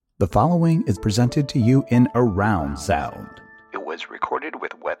The following is presented to you in Around Sound. It was recorded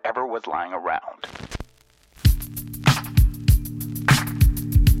with whatever was lying around.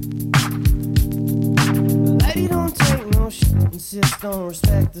 Lady don't take no shit, insist on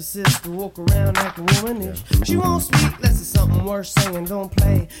respect the sister, walk around acting womanish. She won't speak unless it's something worth saying, don't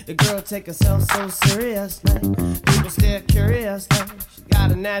play. The girl take herself so seriously, people stare curiously. She got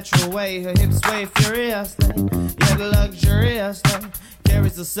a natural way, her hips sway furiously. Yeah, the luxuriously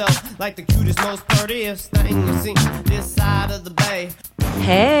carries herself like the cutest, most prettiest thing you see this side of the bay.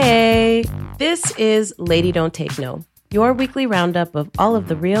 Hey, this is Lady Don't Take No, your weekly roundup of all of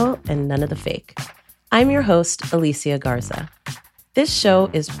the real and none of the fake. I'm your host, Alicia Garza. This show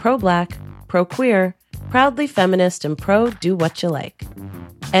is pro-Black, pro-queer, proudly feminist, and pro-do-what-you-like.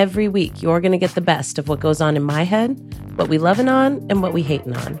 Every week, you're going to get the best of what goes on in my head, what we loving on and what we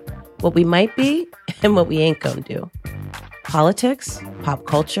hating on, what we might be and what we ain't going to do. Politics, pop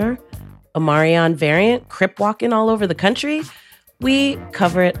culture, Omarion variant, crip walking all over the country, we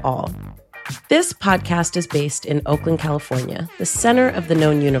cover it all. This podcast is based in Oakland, California, the center of the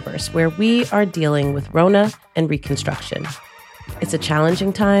known universe, where we are dealing with Rona and Reconstruction. It's a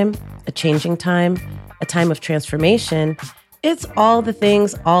challenging time, a changing time, a time of transformation. It's all the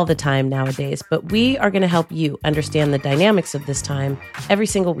things all the time nowadays, but we are going to help you understand the dynamics of this time every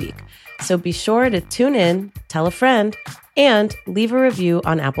single week. So be sure to tune in, tell a friend, and leave a review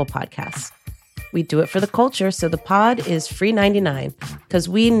on Apple Podcasts. We do it for the culture, so the pod is free 99, because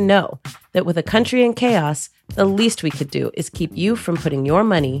we know that with a country in chaos, the least we could do is keep you from putting your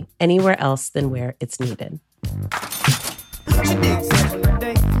money anywhere else than where it's needed. She digs Angela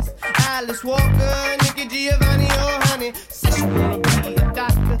Davis, Alice Walker, Nikki Giovanni, or honey. Says she wanna be a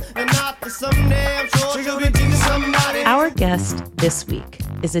doctor, and author someday. I'm sure she'll be teaching somebody. Our guest this week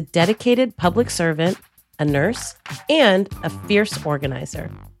is a dedicated public servant, a nurse, and a fierce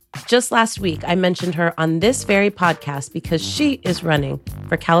organizer. Just last week, I mentioned her on this very podcast because she is running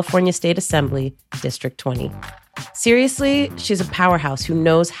for California State Assembly, District 20. Seriously, she's a powerhouse who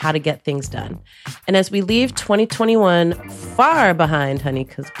knows how to get things done. And as we leave 2021 far behind, honey,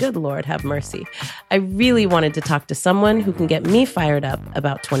 because good Lord have mercy, I really wanted to talk to someone who can get me fired up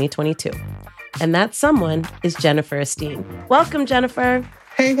about 2022. And that someone is Jennifer Esteen. Welcome, Jennifer.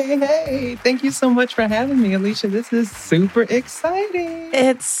 Hey. Thank you so much for having me, Alicia. This is super exciting.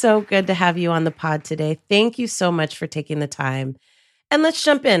 It's so good to have you on the pod today. Thank you so much for taking the time. And let's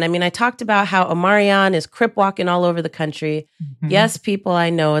jump in. I mean, I talked about how Omarion is crip walking all over the country. Mm-hmm. Yes, people, I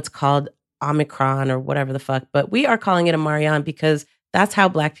know it's called Omicron or whatever the fuck, but we are calling it Omarion because that's how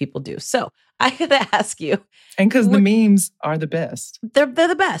Black people do. So I got to ask you. And because the memes are the best. They're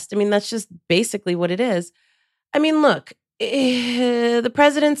the best. I mean, that's just basically what it is. I mean, look. The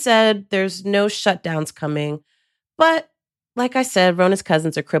president said there's no shutdowns coming. But like I said, Rona's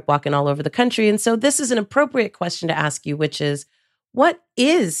cousins are crip walking all over the country. And so this is an appropriate question to ask you, which is, what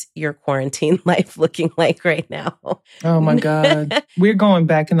is your quarantine life looking like right now? Oh, my God. We're going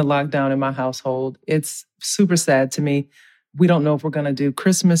back into lockdown in my household. It's super sad to me. We don't know if we're going to do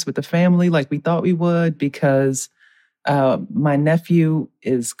Christmas with the family like we thought we would because my nephew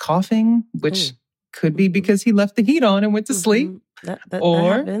is coughing, which could be because he left the heat on and went to sleep. That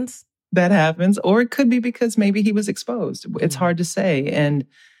happens. That happens. Or it could be because maybe he was exposed. It's hard to say. And,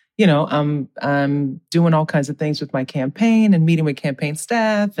 you know, I'm doing all kinds of things with my campaign and meeting with campaign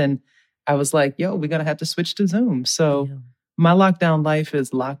staff. And I was like, we're going to have to switch to Zoom. So my lockdown life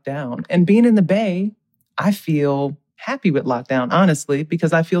is locked down. And being in the Bay, I feel happy with lockdown, honestly,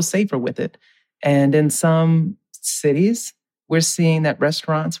 because I feel safer with it. And in some cities, we're seeing that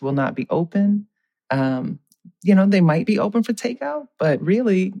restaurants will not be open. They might be open for takeout, but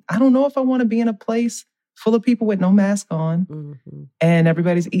really, I don't know if I want to be in a place full of people with no mask on and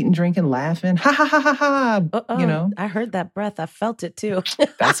everybody's eating, drinking, laughing. Ha, ha, ha, ha, ha. Uh-oh. I heard that breath. I felt it too.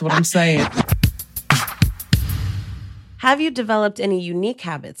 That's what I'm saying. Have you developed any unique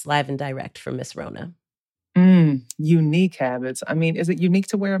habits live and direct from Miss Rona? Unique habits. I mean, is it unique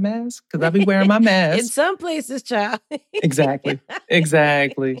to wear a mask? Because I'll be wearing my mask. In some places, child. Exactly.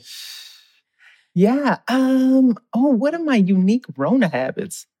 Yeah. What are my unique Rona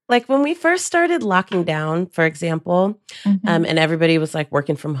habits? Like when we first started locking down, for example, and everybody was like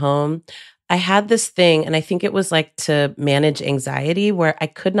working from home, I had this thing, and I think it was like to manage anxiety, where I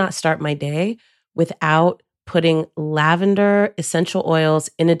could not start my day without putting lavender essential oils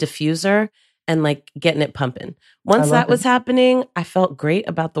in a diffuser and like getting it pumping. Once that was happening, I felt great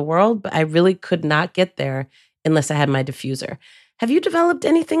about the world, but I really could not get there unless I had my diffuser. Have you developed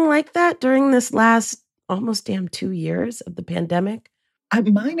anything like that during this last almost 2 years of the pandemic?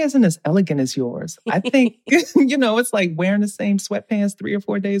 Mine isn't as elegant as yours. I think, it's like wearing the same sweatpants 3 or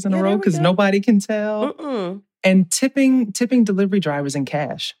 4 days in a row because nobody can tell. Mm-mm. And tipping delivery drivers in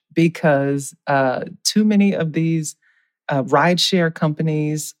cash because too many of these rideshare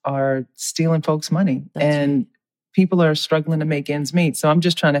companies are stealing folks' money. And people are struggling to make ends meet. So I'm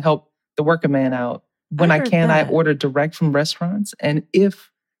just trying to help the worker man out. When I can, I order direct from restaurants. And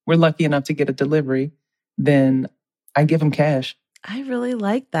if we're lucky enough to get a delivery, then I give them cash. I really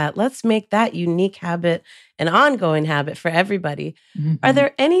like that. Let's make that unique habit an ongoing habit for everybody. Mm-hmm. Are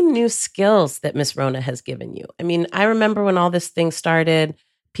there any new skills that Miss Rona has given you? I mean, I remember when all this thing started,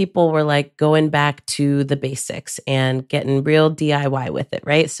 people were like going back to the basics and getting real DIY with it,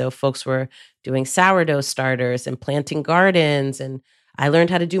 right? So folks were doing sourdough starters and planting gardens. And I learned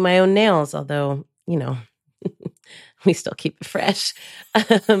how to do my own nails, although, we still keep it fresh.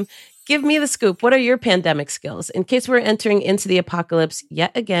 Give me the scoop. What are your pandemic skills? In case we're entering into the apocalypse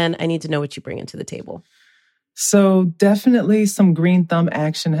yet again, I need to know what you bring into the table. So definitely some green thumb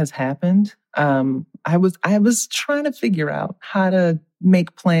action has happened. I was trying to figure out how to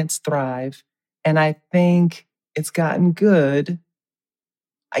make plants thrive. And I think it's gotten good.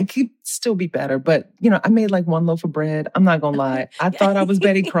 I could still be better, but I made like 1 loaf of bread. I'm not going to lie. I thought I was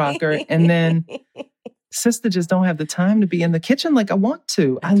Betty Crocker. And then sister just don't have the time to be in the kitchen like I want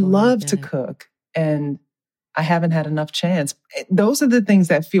to. I love to cook and I haven't had enough chance. Those are the things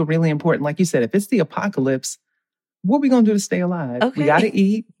that feel really important. Like you said, if it's the apocalypse, what are we going to do to stay alive? Okay. We got to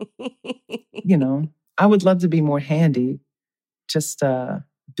eat. I would love to be more handy. Just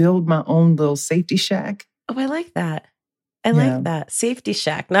build my own little safety shack. Oh, I like that. I like that. Safety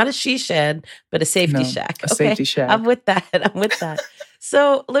shack. Not a she shed, but a safety shack. A safety shack. I'm with that.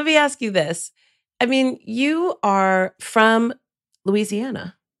 So let me ask you this. I mean, you are from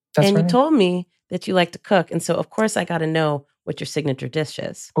Louisiana. That's right. You told me that you like to cook. And so, of course, I got to know what your signature dish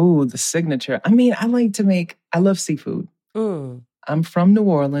is. Oh, the signature. I mean, I love seafood. I'm from New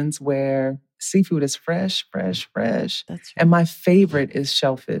Orleans where seafood is fresh. That's right. And my favorite is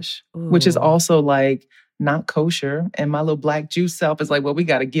shellfish, which is also like not kosher. And my little black Jew self is like, well, we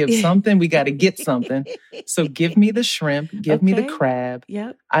got to give something. We got to get something. So give me the shrimp. Give me the crab.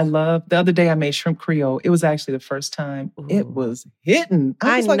 Yep. The other day I made shrimp Creole. It was actually the first time it was hitting.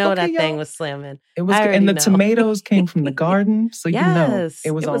 I was that thing was slamming. It was good. And the tomatoes came from the garden. So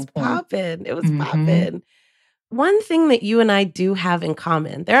it was on point. Popping. It was popping. One thing that you and I do have in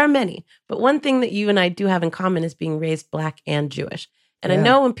common, there are many, but one thing that you and I do have in common is being raised Black and Jewish. And I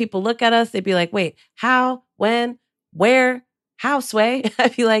know when people look at us, they'd be like, wait, how, when, where, how, Sway? I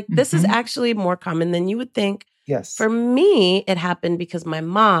feel like this is actually more common than you would think. Yes. For me, it happened because my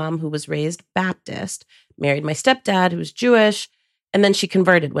mom, who was raised Baptist, married my stepdad, who was Jewish, and then she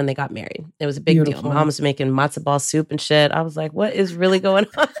converted when they got married. It was a big deal. Mom was making matzo ball soup and shit. I was like, what is really going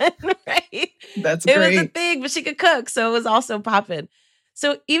on? Right? That's great. It was a thing, but she could cook, so it was also popping.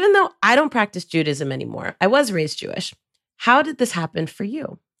 So even though I don't practice Judaism anymore, I was raised Jewish. How did this happen for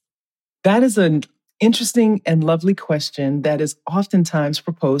you? That is an interesting and lovely question that is oftentimes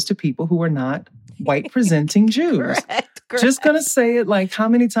proposed to people who are not white presenting Jews. Correct. Just going to say it like, how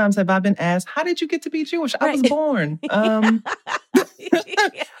many times have I been asked, how did you get to be Jewish? I was born.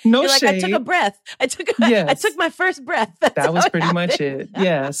 No shade. I took a breath. I took my first breath. That was pretty much it.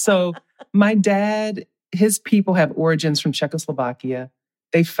 Yeah. So my dad, his people have origins from Czechoslovakia.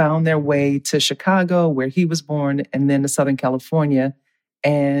 They found their way to Chicago, where he was born, and then to Southern California.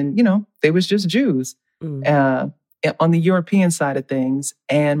 And, they was just Jews on the European side of things.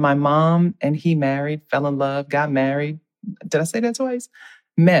 And my mom and he married, fell in love, got married. Did I say that twice?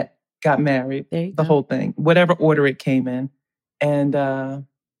 Met, got married, the whole thing, whatever order it came in. And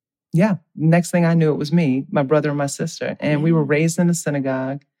next thing I knew, it was me, my brother and my sister. And we were raised in the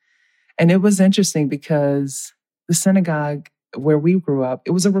synagogue. And it was interesting because the synagogue where we grew up,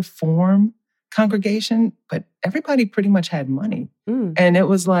 it was a Reform congregation, but everybody pretty much had money. And it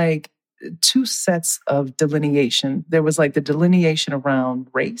was like 2 sets of delineation. There was like the delineation around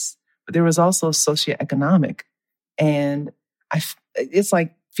race, but there was also socioeconomic. And it's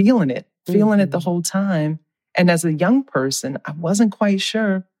like feeling it the whole time. And as a young person, I wasn't quite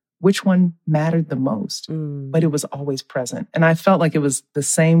sure which one mattered the most, but it was always present. And I felt like it was the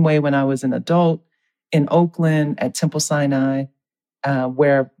same way when I was an adult in Oakland at Temple Sinai,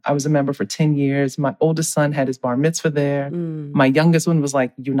 where I was a member for 10 years. My oldest son had his bar mitzvah there. My youngest one was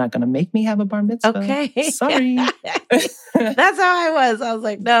like, you're not going to make me have a bar mitzvah? Okay. Sorry. That's how I was. I was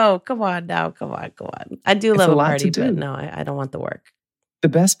like, no, come on now. Come on. I do love a party, but no, I don't want the work. The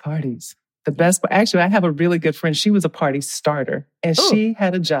best parties. Actually, I have a really good friend. She was a party starter and she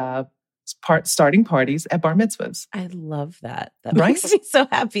had a job starting parties at bar mitzvahs. I love that. That Right? makes me so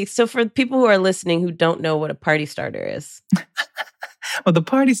happy. So for people who are listening who don't know what a party starter is. Well, the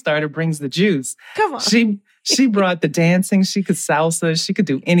party starter brings the juice. Come on. She brought the dancing. She could salsa. She could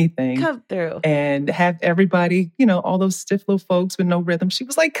do anything. Come through. And have everybody, all those stiff little folks with no rhythm. She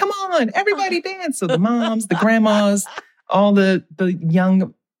was like, come on, everybody dance. So the moms, the grandmas, all the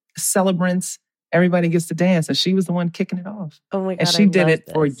young celebrants, everybody gets to dance. And she was the one kicking it off. Oh my God. And she did it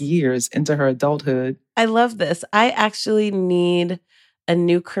this. for years into her adulthood. I love this. I actually need a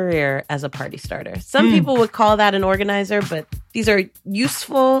new career as a party starter. Some people would call that an organizer, but these are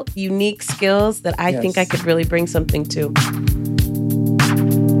useful, unique skills that I think I could really bring something to.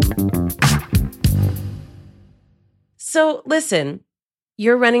 So listen,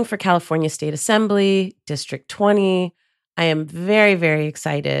 you're running for California State Assembly, District 20. I am very, very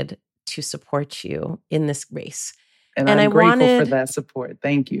excited to support you in this race. And I'm grateful for that support.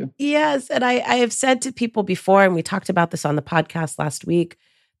 Thank you. Yes. And I have said to people before, and we talked about this on the podcast last week,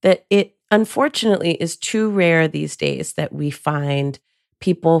 that it unfortunately is too rare these days that we find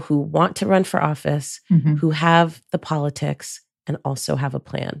people who want to run for office, who have the politics and also have a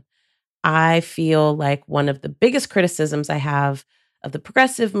plan. I feel like one of the biggest criticisms I have of the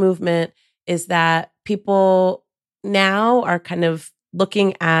progressive movement is that people now are kind of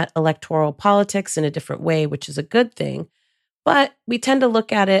looking at electoral politics in a different way, which is a good thing. But we tend to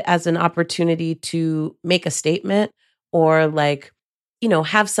look at it as an opportunity to make a statement or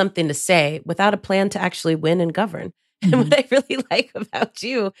have something to say without a plan to actually win and govern. And what I really like about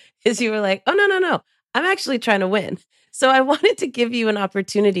you is you were like, oh, no, I'm actually trying to win. So I wanted to give you an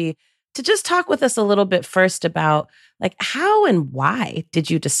opportunity to just talk with us a little bit first about how and why did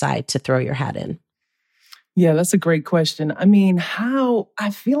you decide to throw your hat in? Yeah, that's a great question. I mean, I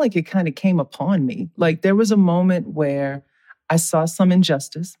feel like it kind of came upon me. There was a moment where I saw some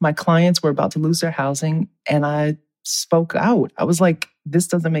injustice. My clients were about to lose their housing and I spoke out. I was like, this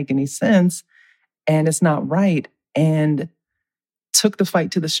doesn't make any sense and it's not right. And took the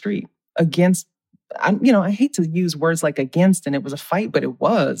fight to the street against, I hate to use words like against, and it was a fight, but it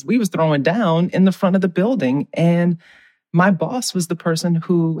was. We was throwing down in the front of the building. And my boss was the person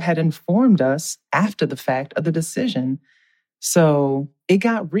who had informed us after the fact of the decision. So it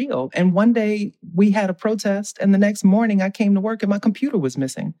got real. And one day we had a protest and the next morning I came to work and my computer was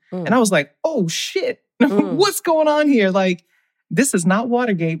missing. And I was like, oh shit, what's going on here? This is not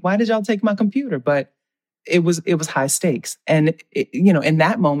Watergate. Why did y'all take my computer? But it was high stakes. And, in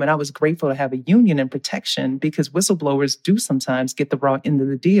that moment, I was grateful to have a union and protection because whistleblowers do sometimes get the raw end of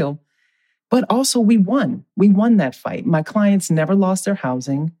the deal. But also we won. We won that fight. My clients never lost their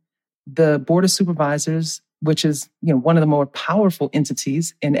housing. The Board of Supervisors, which is, one of the more powerful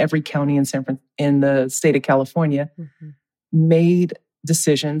entities in every county in the state of California, made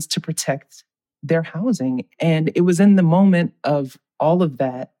decisions to protect their housing. And it was in the moment of all of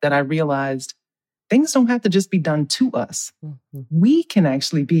that I realized things don't have to just be done to us. We can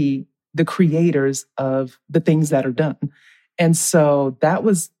actually be the creators of the things that are done. And so that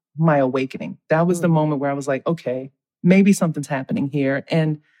was my awakening. That was the moment where I was like, okay, maybe something's happening here.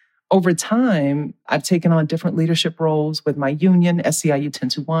 And over time, I've taken on different leadership roles with my union, SEIU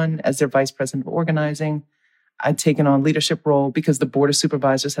 1021, as their vice president of organizing. I've taken on leadership role because the Board of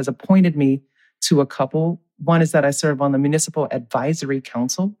Supervisors has appointed me to a couple. One is that I serve on the Municipal Advisory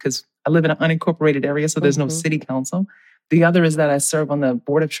Council because I live in an unincorporated area, so there's no city council. The other is that I serve on the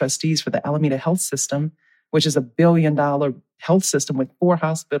Board of Trustees for the Alameda Health System, which is $1 billion health system with 4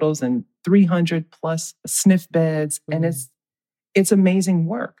 hospitals and 300 plus SNF beds. And it's amazing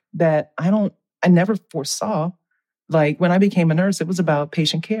work that I never foresaw. When I became a nurse, it was about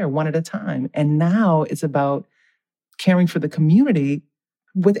patient care one at a time. And now it's about caring for the community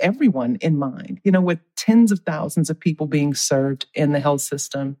with everyone in mind, with tens of thousands of people being served in the health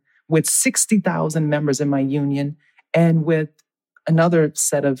system, with 60,000 members in my union, and with another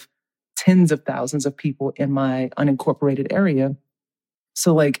set of tens of thousands of people in my unincorporated area.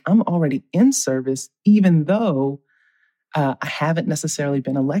 So I'm already in service, even though I haven't necessarily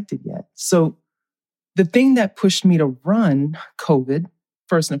been elected yet. So the thing that pushed me to run, COVID,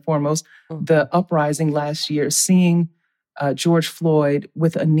 first and foremost, the uprising last year, seeing George Floyd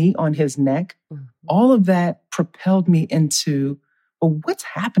with a knee on his neck, all of that propelled me into, well, what's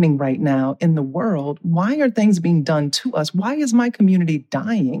happening right now in the world? Why are things being done to us? Why is my community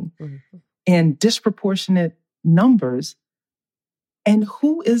dying in disproportionate numbers? And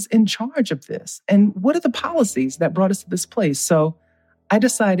who is in charge of this? And what are the policies that brought us to this place? So I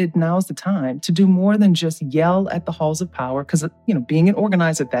decided now's the time to do more than just yell at the halls of power, because, being an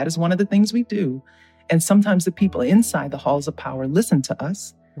organizer, that is one of the things we do. And sometimes the people inside the halls of power listen to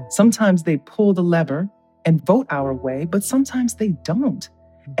us. Sometimes they pull the lever and vote our way, but sometimes they don't.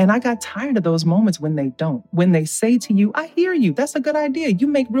 And I got tired of those moments when they don't. When they say to you, I hear you, that's a good idea, you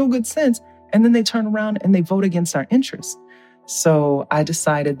make real good sense. And then they turn around and they vote against our interests. So I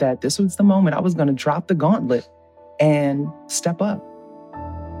decided that this was the moment I was going to drop the gauntlet and step up.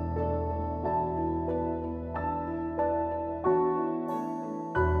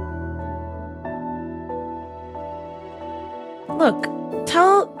 Look,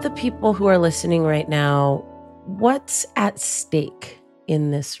 tell the people who are listening right now what's at stake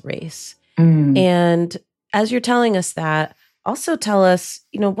in this race. And as you're telling us that, also tell us,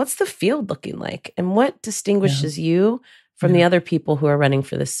 what's the field looking like and what distinguishes you from the other people who are running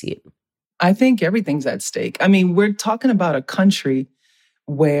for this seat? I think everything's at stake. I mean, we're talking about a country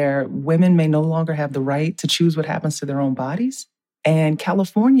where women may no longer have the right to choose what happens to their own bodies. And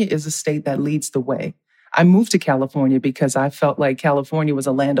California is a state that leads the way. I moved to California because I felt like California was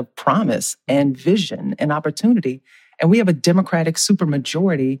a land of promise and vision and opportunity. And we have a Democratic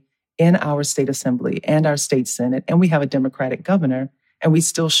supermajority in our state assembly and our state senate, and we have a Democratic governor, and we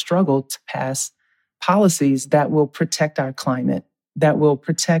still struggle to pass policies that will protect our climate, that will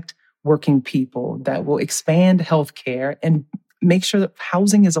protect working people, that will expand healthcare and make sure that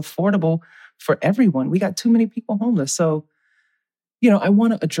housing is affordable for everyone. We got too many people homeless. So, I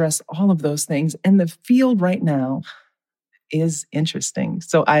want to address all of those things. And the field right now is interesting.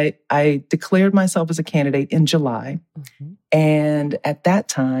 So I declared myself as a candidate in July. And at that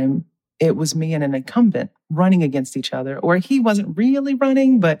time, it was me and an incumbent running against each other, or he wasn't really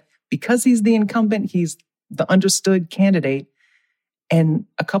running, but because he's the incumbent, he's the understood candidate. And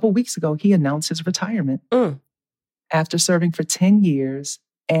a couple weeks ago, he announced his retirement after serving for 10 years.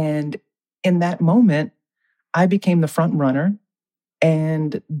 And in that moment, I became the front runner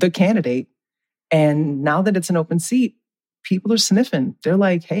and the candidate. And now that it's an open seat, people are sniffing. They're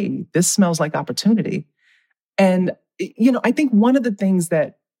like, hey, this smells like opportunity. And, I think one of the things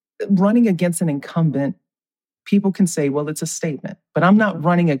that running against an incumbent, people can say, well, it's a statement. But I'm not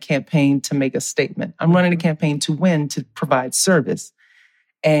running a campaign to make a statement. I'm running a campaign to win, to provide service.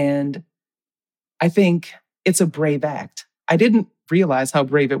 And I think it's a brave act. I didn't realize how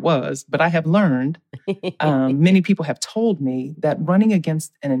brave it was, but I have learned, many people have told me that running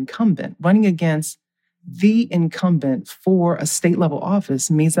against an incumbent, running against the incumbent for a state level office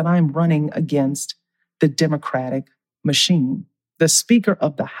means that I'm running against the Democratic machine. The Speaker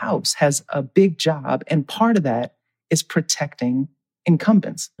of the House has a big job, and part of that is protecting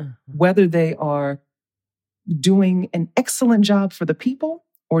incumbents, whether they are doing an excellent job for the people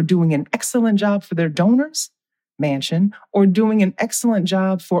or doing an excellent job for their donors, Manchin, or doing an excellent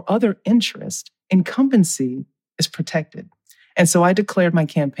job for other interests. Incumbency is protected. And so I declared my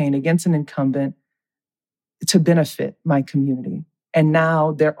campaign against an incumbent to benefit my community. And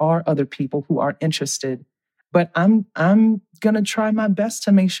now there are other people who are interested. But I'm going to try my best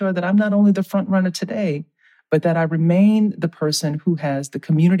to make sure that I'm not only the front runner today, but that I remain the person who has the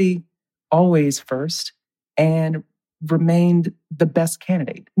community always first and remained the best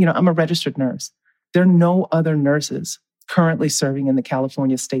candidate. I'm a registered nurse. There are no other nurses currently serving in the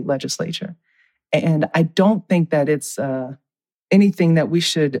California state legislature. And I don't think that it's anything that we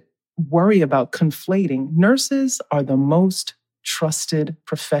should worry about conflating. Nurses are the most trusted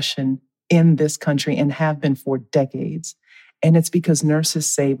profession in this country and have been for decades. And it's because nurses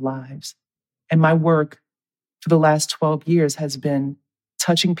save lives. And my work for the last 12 years has been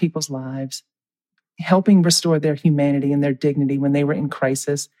touching people's lives, helping restore their humanity and their dignity when they were in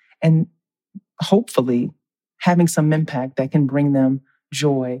crisis, and hopefully having some impact that can bring them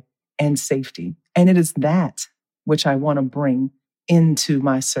joy and safety. And it is that which I want to bring into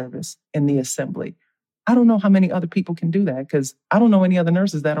my service in the assembly. I don't know how many other people can do that because I don't know any other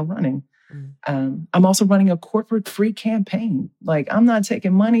nurses that are running. I'm also running a corporate-free campaign. Like, I'm not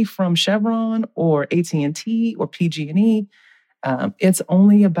taking money from Chevron or AT&T or PG&E. It's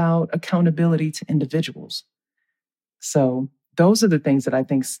only about accountability to individuals. So those are the things that I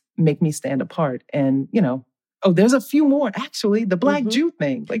think make me stand apart. And, there's a few more, actually. The Black Jew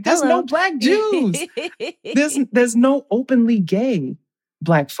thing. Like, there's no Black Jews. There's no openly gay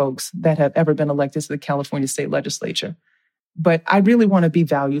Black folks that have ever been elected to the California state legislature. But I really want to be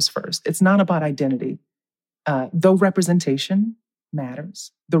values first. It's not about identity. Though representation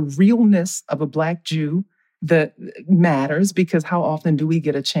matters, the realness of a Black Jew that matters, because how often do we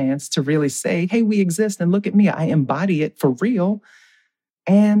get a chance to really say, hey, we exist and look at me, I embody it for real.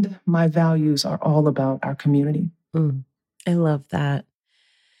 And my values are all about our community. I love that.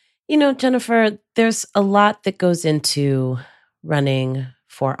 Jennifer, there's a lot that goes into running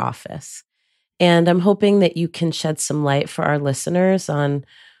for office. And I'm hoping that you can shed some light for our listeners on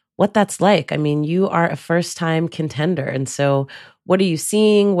what that's like. I mean, you are a first-time contender. And so what are you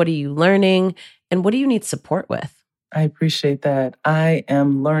seeing? What are you learning? And what do you need support with? I appreciate that. I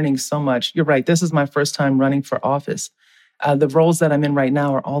am learning so much. You're right. This is my first time running for office. The roles that I'm in right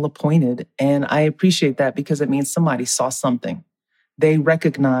now are all appointed. And I appreciate that because it means somebody saw something. They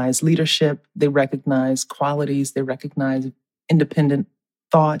recognize leadership. They recognize qualities. They recognize independent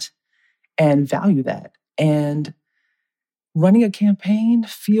thought and value that. And running a campaign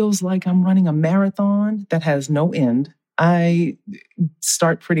feels like I'm running a marathon that has no end. I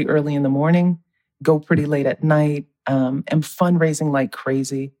start pretty early in the morning, go pretty late at night, am fundraising like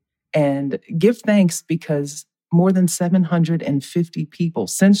crazy, and give thanks because more than 750 people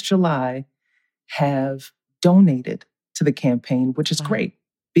since July have donated to the campaign, which is great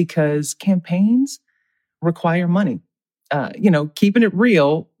because campaigns require money. Keeping it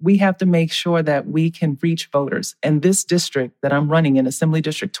real, we have to make sure that we can reach voters. And this district that I'm running in, Assembly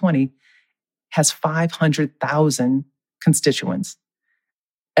District 20, has 500,000 constituents.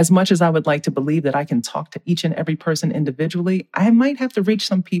 As much as I would like to believe that I can talk to each and every person individually, I might have to reach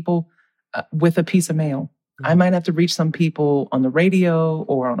some people with a piece of mail. I might have to reach some people on the radio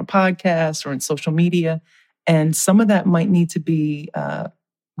or on a podcast or in social media. And some of that might need to be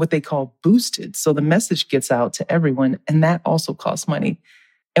what they call boosted. So the message gets out to everyone. And that also costs money.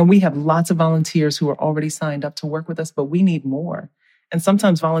 And we have lots of volunteers who are already signed up to work with us, but we need more. And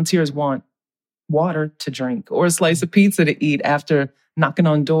sometimes volunteers want water to drink or a slice of pizza to eat after knocking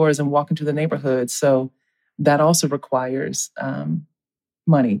on doors and walking through the neighborhood. So that also requires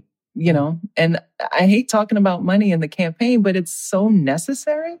money, and I hate talking about money in the campaign, but it's so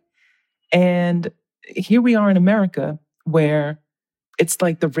necessary. And here we are in America where it's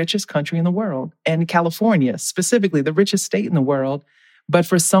like the richest country in the world, and California, specifically the richest state in the world. But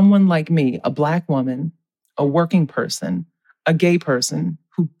for someone like me, a Black woman, a working person, a gay person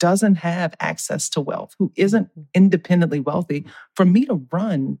who doesn't have access to wealth, who isn't independently wealthy, for me to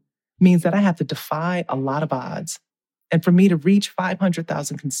run means that I have to defy a lot of odds. And for me to reach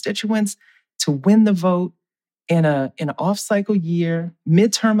 500,000 constituents, to win the vote in an off-cycle year,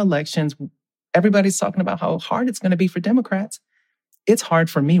 midterm elections, everybody's talking about how hard it's going to be for Democrats. It's hard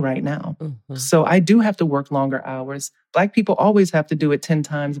for me right now. Mm-hmm. So I do have to work longer hours. Black people always have to do it 10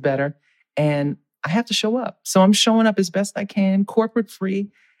 times better. And I have to show up. So I'm showing up as best I can, corporate free.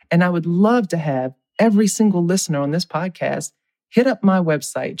 And I would love to have every single listener on this podcast hit up my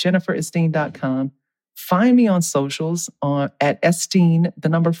website, jenniferesteen.com. Find me on socials at Esteen,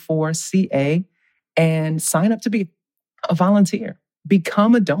 4CA, and sign up to be a volunteer.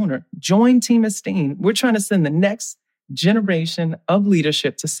 Become a donor. Join Team Esteen. We're trying to send the next generation of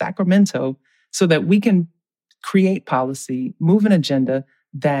leadership to Sacramento so that we can create policy, move an agenda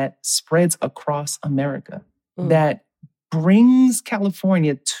that spreads across America, that brings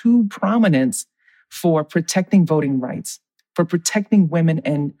California to prominence for protecting voting rights, for protecting women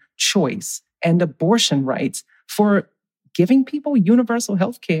and choice and abortion rights, for giving people universal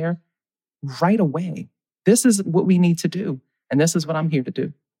health care right away. This is what we need to do. And this is what I'm here to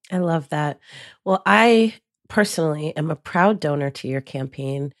do. I love that. Well, I personally am a proud donor to your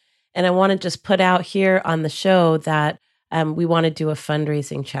campaign. And I want to just put out here on the show that we want to do a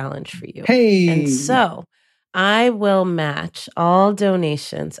fundraising challenge for you. Hey. And so I will match all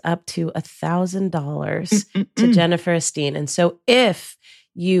donations up to $1,000 to Jennifer Esteen. And so if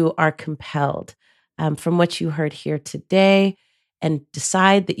you are compelled from what you heard here today and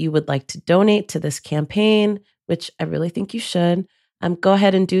decide that you would like to donate to this campaign, which I really think you should, go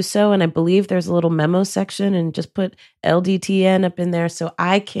ahead and do so. And I believe there's a little memo section, and just put LDTN up in there so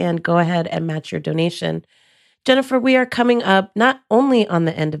I can go ahead and match your donation. Jennifer, we are coming up not only on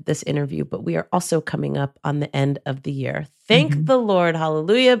the end of this interview, but we are also coming up on the end of the year. Thank the Lord,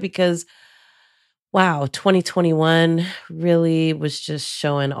 hallelujah, because wow, 2021 really was just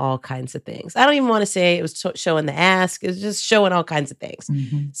showing all kinds of things. I don't even want to say it was showing the ass. It was just showing all kinds of things.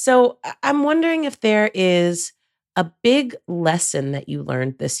 So I'm wondering if there is a big lesson that you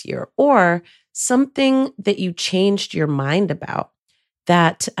learned this year, or something that you changed your mind about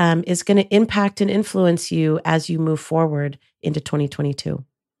that is going to impact and influence you as you move forward into 2022.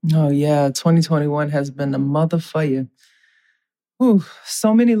 Oh, yeah. 2021 has been a mother for you. Ooh,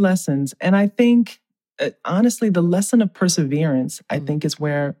 so many lessons. And I think, honestly, the lesson of perseverance, I think, is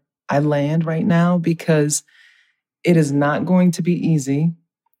where I land right now, because it is not going to be easy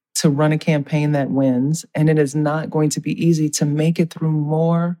to run a campaign that wins. And it is not going to be easy to make it through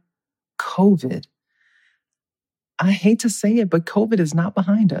more COVID. I hate to say it, but COVID is not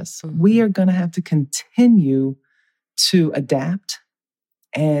behind us. We are going to have to continue to adapt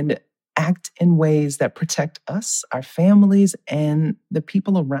and act in ways that protect us, our families, and the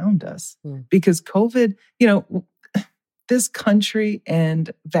people around us. Because COVID, this country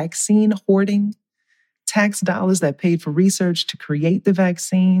and vaccine hoarding, tax dollars that paid for research to create the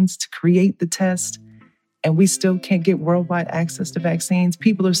vaccines, to create the test, and we still can't get worldwide access to vaccines.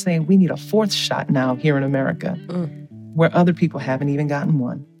 People are saying we need a fourth shot now here in America, where other people haven't even gotten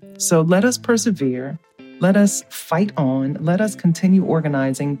one. So let us persevere. Let us fight on. Let us continue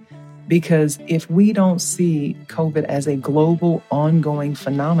organizing, because if we don't see COVID as a global, ongoing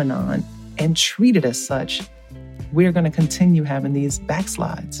phenomenon and treat it as such, we're going to continue having these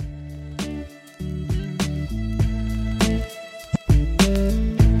backslides.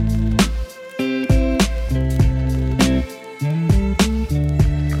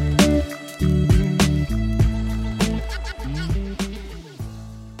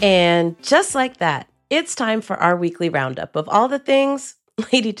 And just like that, it's time for our weekly roundup of all the things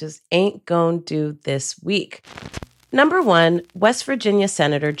Lady just ain't gonna do this week. Number 1, West Virginia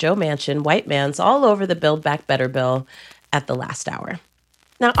Senator Joe Manchin, white man's all over the Build Back Better bill at the last hour.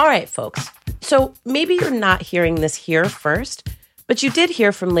 Now, all right, folks. So maybe you're not hearing this here first, but you did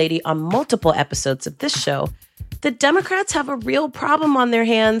hear from Lady on multiple episodes of this show that Democrats have a real problem on their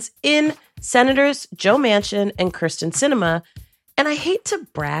hands in Senators Joe Manchin and Kyrsten Sinema. And I hate to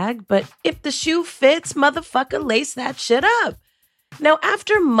brag, but if the shoe fits, motherfucker, lace that shit up. Now,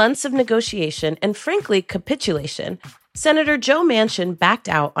 after months of negotiation and frankly capitulation, Senator Joe Manchin backed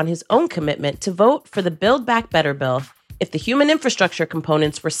out on his own commitment to vote for the Build Back Better bill if the human infrastructure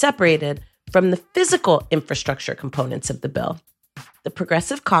components were separated from the physical infrastructure components of the bill. The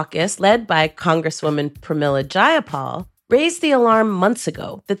Progressive Caucus, led by Congresswoman Pramila Jayapal, raised the alarm months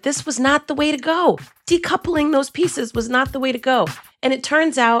ago that this was not the way to go. Decoupling those pieces was not the way to go. And it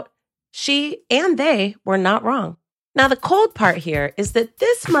turns out she and they were not wrong. Now, the cold part here is that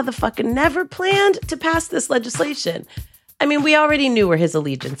this motherfucker never planned to pass this legislation. I mean, we already knew where his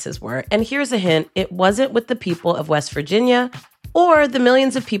allegiances were. And here's a hint. It wasn't with the people of West Virginia or the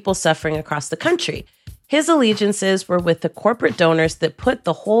millions of people suffering across the country. His allegiances were with the corporate donors that put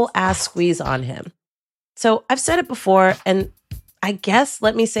the whole ass squeeze on him. So I've said it before, and I guess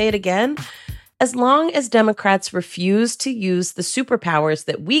let me say it again. As long as Democrats refuse to use the superpowers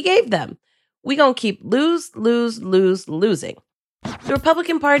that we gave them, we gonna keep losing. The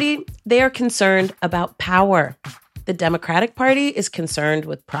Republican Party, they are concerned about power. The Democratic Party is concerned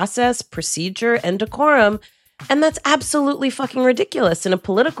with process, procedure, and decorum. And that's absolutely fucking ridiculous in a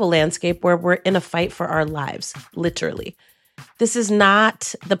political landscape where we're in a fight for our lives, literally. This is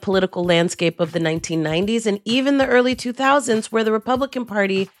not the political landscape of the 1990s and even the early 2000s, where the Republican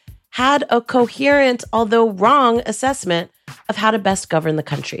Party had a coherent, although wrong, assessment of how to best govern the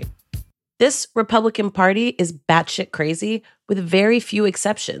country. This Republican Party is batshit crazy with very few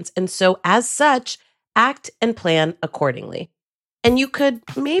exceptions, and so as such, act and plan accordingly. And you could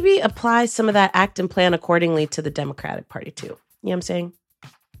maybe apply some of that act and plan accordingly to the Democratic Party too. You know what I'm saying?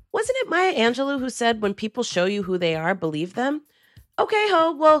 Wasn't it Maya Angelou who said, when people show you who they are, believe them? Okay,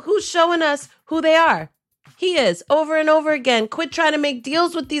 ho, well, who's showing us who they are? He is, over and over again. Quit trying to make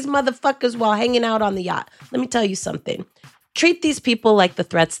deals with these motherfuckers while hanging out on the yacht. Let me tell you something. Treat these people like the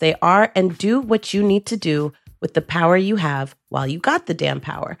threats they are and do what you need to do with the power you have while you got the damn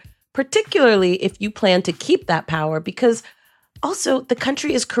power, particularly if you plan to keep that power, because also the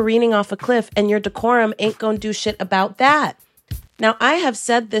country is careening off a cliff and your decorum ain't gonna do shit about that. Now, I have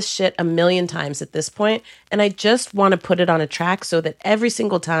said this shit a million times at this point, and I just want to put it on a track so that every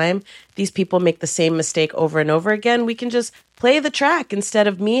single time these people make the same mistake over and over again, we can just play the track instead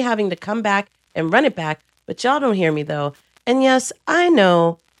of me having to come back and run it back. But y'all don't hear me, though. And yes, I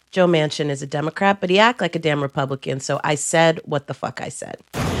know Joe Manchin is a Democrat, but he act like a damn Republican, so I said what the fuck I said.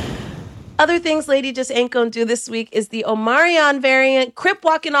 Other things Lady just ain't gonna do this week is the Omarion variant, crip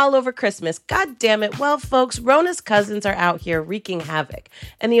walking all over Christmas. God damn it. Well, folks, Rona's cousins are out here wreaking havoc.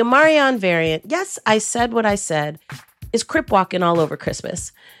 And the Omarion variant, yes, I said what I said, is crip walking all over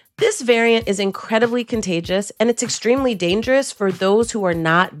Christmas. This variant is incredibly contagious, and it's extremely dangerous for those who are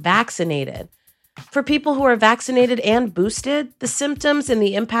not vaccinated. For people who are vaccinated and boosted, the symptoms and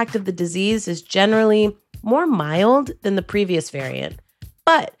the impact of the disease is generally more mild than the previous variant.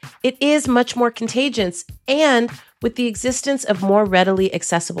 But it is much more contagious, and with the existence of more readily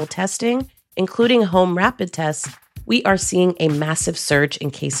accessible testing, including home rapid tests, we are seeing a massive surge in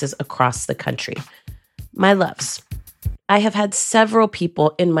cases across the country. My loves, I have had several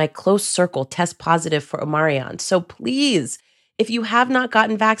people in my close circle test positive for Omarion, so please, if you have not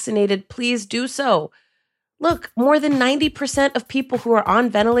gotten vaccinated, please do so. Look, more than 90% of people who are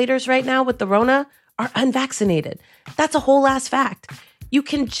on ventilators right now with the Rona are unvaccinated. That's a whole ass fact. You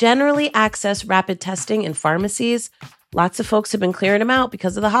can generally access rapid testing in pharmacies. Lots of folks have been clearing them out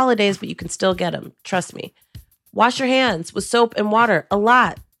because of the holidays, but you can still get them. Trust me. Wash your hands with soap and water a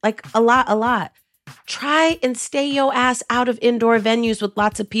lot. Like a lot. Try and stay your ass out of indoor venues with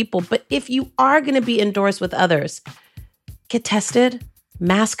lots of people. But if you are going to be indoors with others, get tested,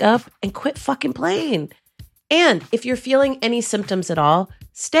 mask up, and quit fucking playing. And if you're feeling any symptoms at all,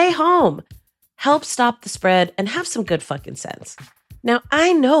 stay home. Help stop the spread and have some good fucking sense. Now,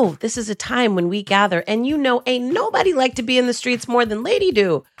 I know this is a time when we gather, and you know ain't nobody like to be in the streets more than Lady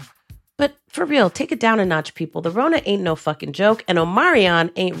do. But for real, take it down a notch, people. The Rona ain't no fucking joke, and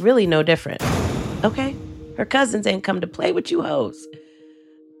Omarion ain't really no different. Okay? Her cousins ain't come to play with you hoes.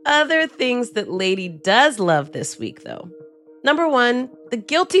 Other things that Lady does love this week, though. Number one, the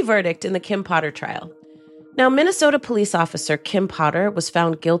guilty verdict in the Kim Potter trial. Now, Minnesota police officer Kim Potter was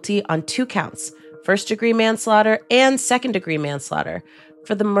found guilty on 2 counts, first-degree manslaughter and second-degree manslaughter,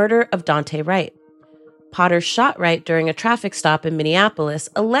 for the murder of Daunte Wright. Potter shot Wright during a traffic stop in Minneapolis,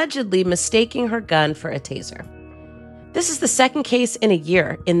 allegedly mistaking her gun for a taser. This is the second case in a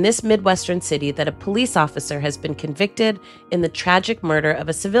year in this Midwestern city that a police officer has been convicted in the tragic murder of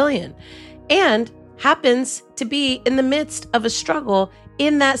a civilian, and happens to be in the midst of a struggle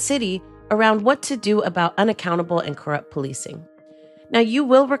in that city around what to do about unaccountable and corrupt policing. Now, you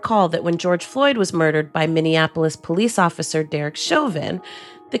will recall that when George Floyd was murdered by Minneapolis police officer Derek Chauvin,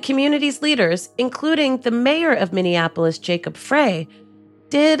 the community's leaders, including the mayor of Minneapolis, Jacob Frey,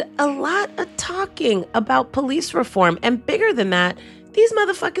 did a lot of talking about police reform. And bigger than that, these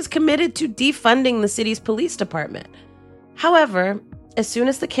motherfuckers committed to defunding the city's police department. However, as soon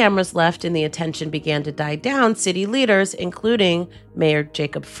as the cameras left and the attention began to die down, city leaders, including Mayor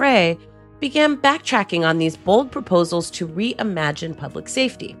Jacob Frey, began backtracking on these bold proposals to reimagine public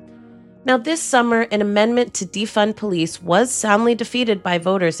safety. Now, this summer, an amendment to defund police was soundly defeated by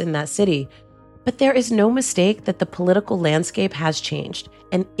voters in that city, but there is no mistake that the political landscape has changed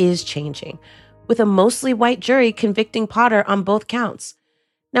and is changing, with a mostly white jury convicting Potter on both counts.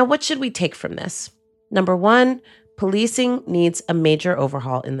 Now, what should we take from this? Number one, policing needs a major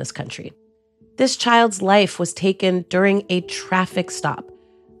overhaul in this country. This child's life was taken during a traffic stop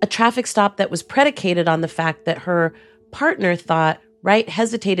that was predicated on the fact that her partner thought Wright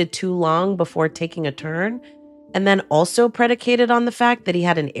hesitated too long before taking a turn, and then also predicated on the fact that he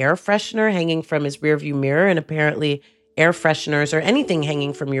had an air freshener hanging from his rearview mirror, and apparently air fresheners or anything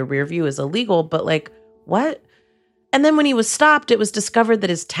hanging from your rearview is illegal, but like, what? And then when he was stopped, it was discovered that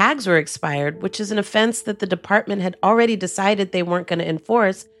his tags were expired, which is an offense that the department had already decided they weren't going to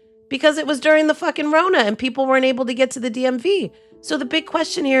enforce because it was during the fucking Rona and people weren't able to get to the DMV. So the big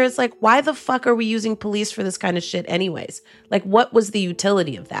question here is like, why the fuck are we using police for this kind of shit anyways? Like, what was the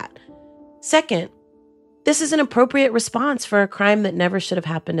utility of that? Second, this is an appropriate response for a crime that never should have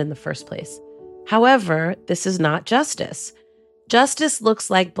happened in the first place. However, this is not justice. Justice looks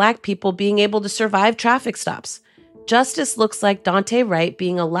like Black people being able to survive traffic stops. Justice looks like Daunte Wright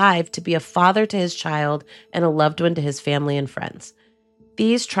being alive to be a father to his child and a loved one to his family and friends.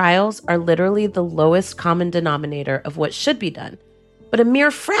 These trials are literally the lowest common denominator of what should be done, but a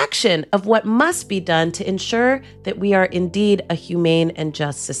mere fraction of what must be done to ensure that we are indeed a humane and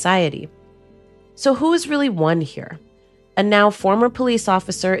just society. So who has really won here? A now former police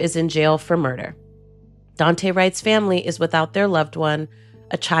officer is in jail for murder. Daunte Wright's family is without their loved one.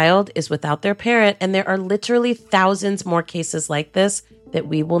 A child is without their parent, and there are literally thousands more cases like this that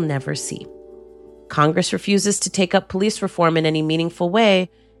we will never see. Congress refuses to take up police reform in any meaningful way.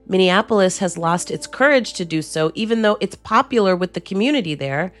 Minneapolis has lost its courage to do so, even though it's popular with the community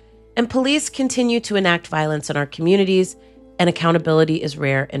there. And police continue to enact violence in our communities, and accountability is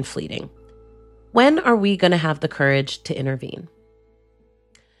rare and fleeting. When are we going to have the courage to intervene?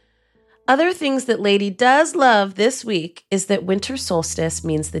 Other things that Lady does love this week is that winter solstice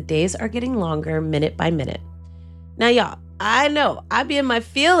means the days are getting longer minute by minute. Now, y'all, I know I be in my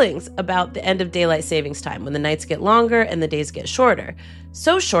feelings about the end of daylight savings time when the nights get longer and the days get shorter.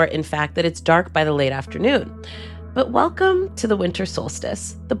 So short, in fact, that it's dark by the late afternoon. But welcome to the winter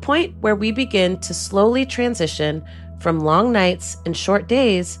solstice, the point where we begin to slowly transition from long nights and short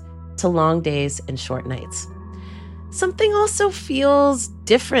days to long days and short nights. Something also feels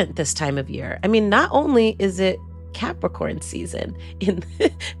different this time of year. I mean, not only is it Capricorn season,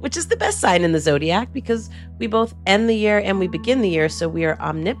 which is the best sign in the zodiac because we both end the year and we begin the year, so we are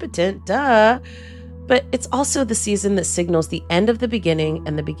omnipotent, duh. But it's also the season that signals the end of the beginning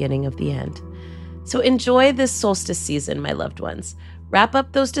and the beginning of the end. So enjoy this solstice season, my loved ones. Wrap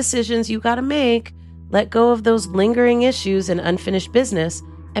up those decisions you gotta make, let go of those lingering issues and unfinished business,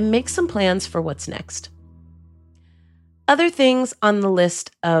 and make some plans for what's next. Other things on the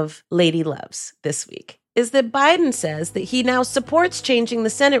list of Lady Loves this week is that Biden says that he now supports changing the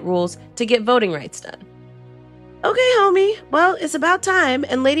Senate rules to get voting rights done. Okay, homie. Well, it's about time,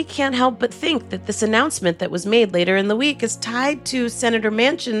 and Lady can't help but think that this announcement that was made later in the week is tied to Senator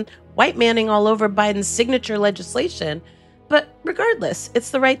Manchin white manning all over Biden's signature legislation. But regardless,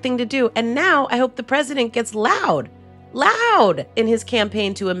 it's the right thing to do. And now I hope the president gets loud in his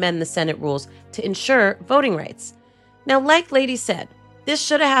campaign to amend the Senate rules to ensure voting rights. Now, like Lady said, this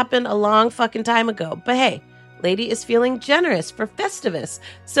should have happened a long fucking time ago. But hey, Lady is feeling generous for Festivus.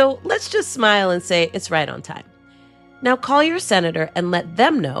 So let's just smile and say it's right on time. Now call your senator and let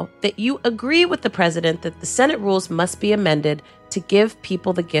them know that you agree with the president that the Senate rules must be amended to give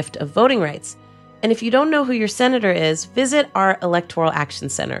people the gift of voting rights. And if you don't know who your senator is, visit our Electoral Action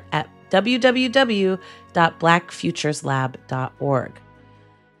Center at www.blackfutureslab.org.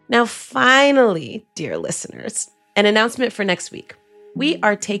 Now, finally, dear listeners, an announcement for next week. We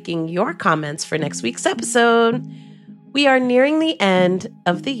are taking your comments for next week's episode. We are nearing the end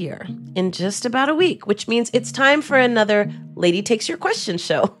of the year in just about a week, which means it's time for another Lady Takes Your Questions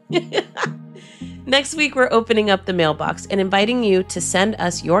show. Next week, we're opening up the mailbox and inviting you to send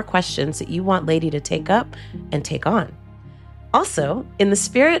us your questions that you want Lady to take up and take on. Also, in the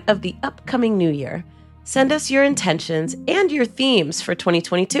spirit of the upcoming new year, send us your intentions and your themes for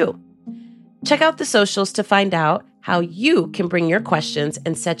 2022. Check out the socials to find out how you can bring your questions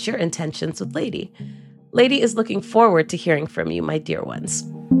and set your intentions with Lady. Lady is looking forward to hearing from you, my dear ones.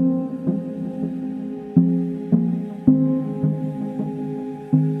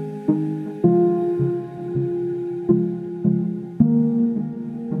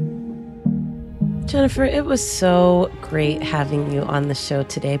 Jennifer, it was so great having you on the show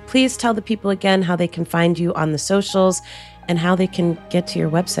today. Please tell the people again how they can find you on the socials and how they can get to your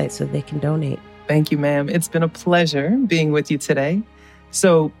website so they can donate. Thank you, ma'am. It's been a pleasure being with you today.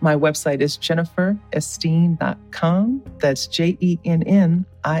 So my website is jenniferestine.com. That's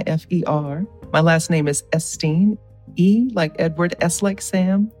JENNIFER. My last name is Estine, E like Edward, S like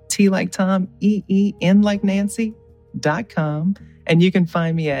Sam, T like Tom, EEN like Nancy.com. And you can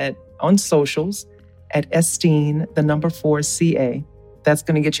find me on socials at Estine, 4CA. That's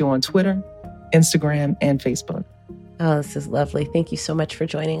going to get you on Twitter, Instagram, and Facebook. Oh, this is lovely. Thank you so much for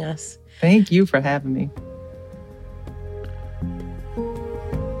joining us. Thank you for having me.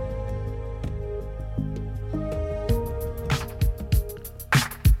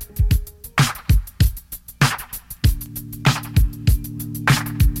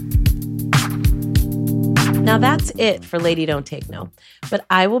 Now that's it for Lady Don't Take No, but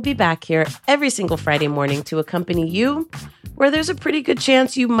I will be back here every single Friday morning to accompany you where there's a pretty good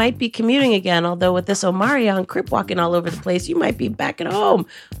chance you might be commuting again, although with this Omarion crip walking all over the place, you might be back at home.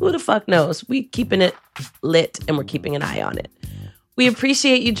 Who the fuck knows? We keeping it lit and we're keeping an eye on it. We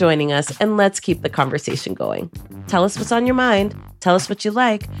appreciate you joining us and let's keep the conversation going. Tell us what's on your mind, tell us what you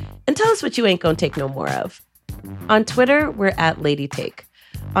like, and tell us what you ain't gonna take no more of. On Twitter, we're at Lady Take.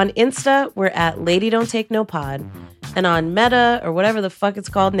 On Insta, we're at Lady Don't Take No Pod. And on Meta, or whatever the fuck it's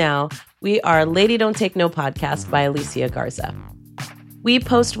called now, we are Lady Don't Take No Podcast by Alicia Garza. We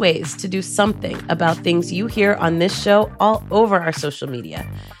post ways to do something about things you hear on this show all over our social media.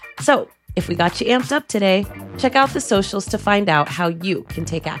 So if we got you amped up today, check out the socials to find out how you can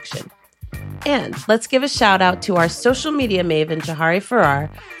take action. And let's give a shout out to our social media maven, Jahari Farrar,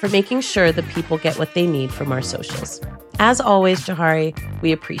 for making sure the people get what they need from our socials. As always, Jahari,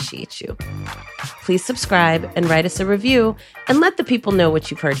 we appreciate you. Please subscribe and write us a review and let the people know what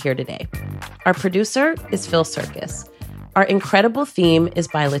you've heard here today. Our producer is Phil Circus. Our incredible theme is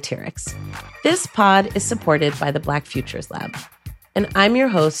by Latyrix. This pod is supported by the Black Futures Lab. And I'm your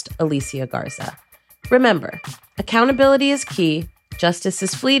host, Alicia Garza. Remember, accountability is key, justice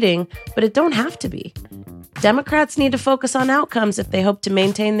is fleeting, but it don't have to be. Democrats need to focus on outcomes if they hope to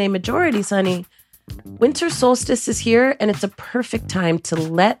maintain their majorities, honey. Winter solstice is here, and it's a perfect time to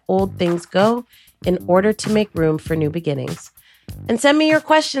let old things go in order to make room for new beginnings. And send me your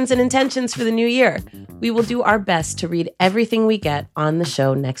questions and intentions for the new year. We will do our best to read everything we get on the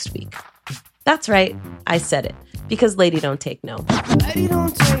show next week. That's right, I said it, because Lady Don't Take No. Lady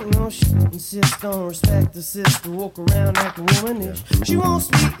don't take no shit, insist on respect the sister, walk around acting womanish. She won't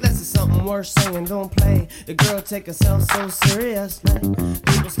speak unless it's something worth saying, don't play. The girl take herself so serious,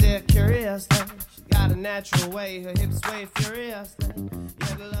 people stare curious, she got a natural way, her hips sway furious, yeah,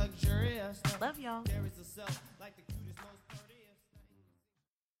 the luxurious. Love y'all. Carries herself like the cutest most